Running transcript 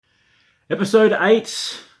Episode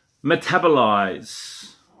 8,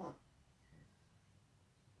 Metabolise.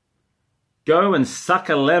 Go and suck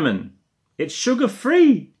a lemon. It's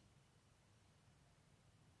sugar-free.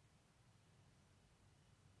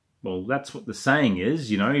 Well, that's what the saying is,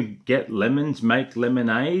 you know, get lemons, make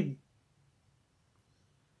lemonade.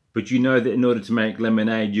 But you know that in order to make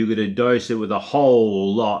lemonade, you've got to dose it with a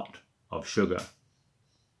whole lot of sugar.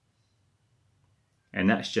 And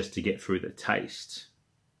that's just to get through the taste.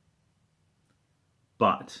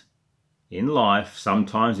 But in life,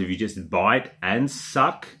 sometimes if you just bite and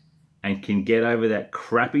suck and can get over that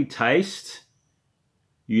crappy taste,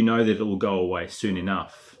 you know that it will go away soon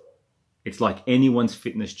enough. It's like anyone's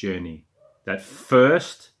fitness journey. That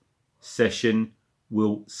first session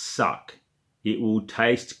will suck. It will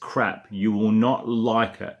taste crap. You will not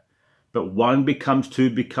like it. But 1 becomes 2,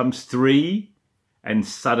 becomes 3, and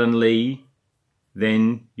suddenly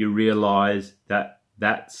then you realize that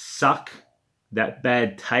that suck, that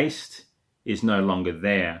bad taste is no longer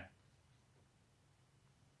there.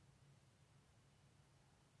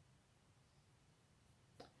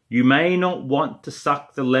 You may not want to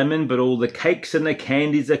suck the lemon, but all the cakes and the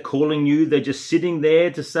candies are calling you. They're just sitting there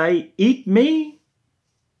to say, eat me.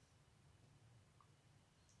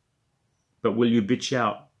 But will you bitch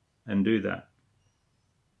out and do that?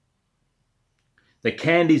 The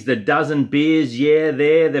candies, the dozen beers, yeah,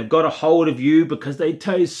 they've got a hold of you because they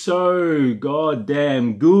taste so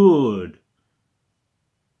goddamn good.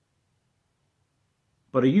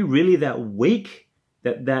 But are you really that weak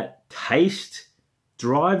that that taste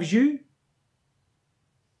drives you?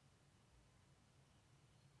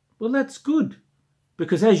 Well, that's good,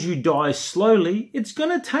 because as you die slowly, it's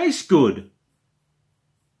going to taste good.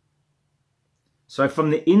 So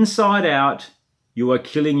from the inside out, you are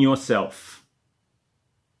killing yourself.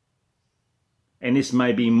 And this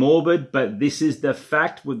may be morbid, but this is the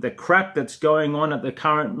fact with the crap that's going on at the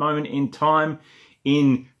current moment in time.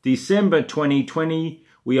 In December 2020,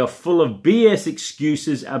 we are full of BS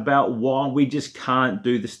excuses about why we just can't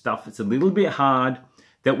do the stuff. It's a little bit hard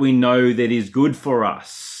that we know that is good for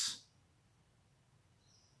us.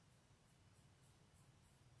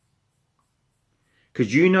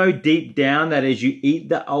 Because you know deep down that as you eat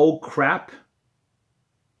the old crap,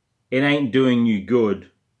 it ain't doing you good.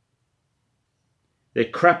 They're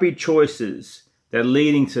crappy choices. They're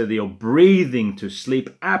leading to your breathing, to sleep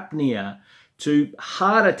apnea, to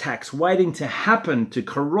heart attacks waiting to happen, to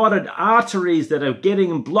carotid arteries that are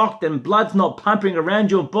getting blocked and blood's not pumping around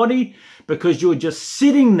your body because you're just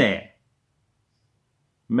sitting there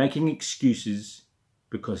making excuses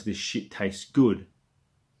because this shit tastes good.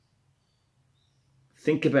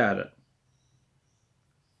 Think about it.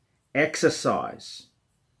 Exercise.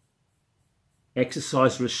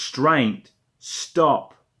 Exercise restraint.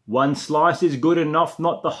 Stop. 1 slice is good enough,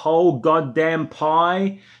 not the whole goddamn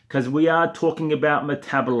pie, because we are talking about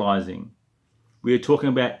metabolizing. We are talking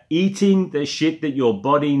about eating the shit that your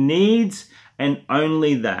body needs and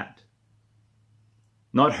only that.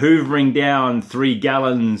 Not hoovering down 3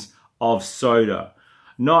 gallons of soda.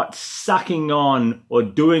 Not sucking on or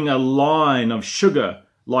doing a line of sugar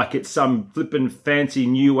like it's some flippin' fancy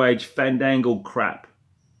new age fandangled crap.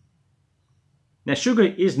 Now, sugar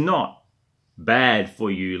is not bad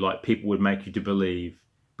for you like people would make you to believe,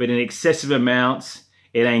 but in excessive amounts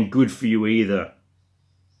it ain't good for you either.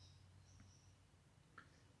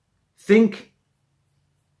 Think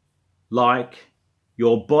like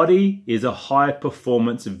your body is a high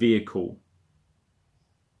performance vehicle.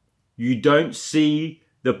 You don't see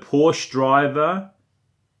the Porsche driver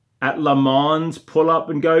at Le Mans pull up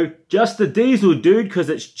and go, just the diesel, dude, because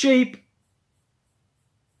it's cheap.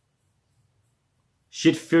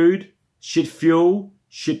 Shit food, shit fuel,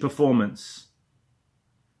 shit performance.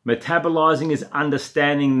 Metabolizing is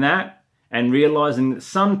understanding that and realizing that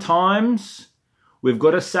sometimes we've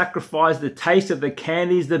got to sacrifice the taste of the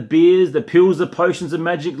candies, the beers, the pills, the potions, the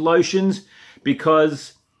magic lotions,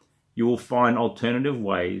 because you will find alternative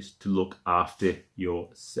ways to look after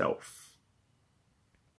yourself.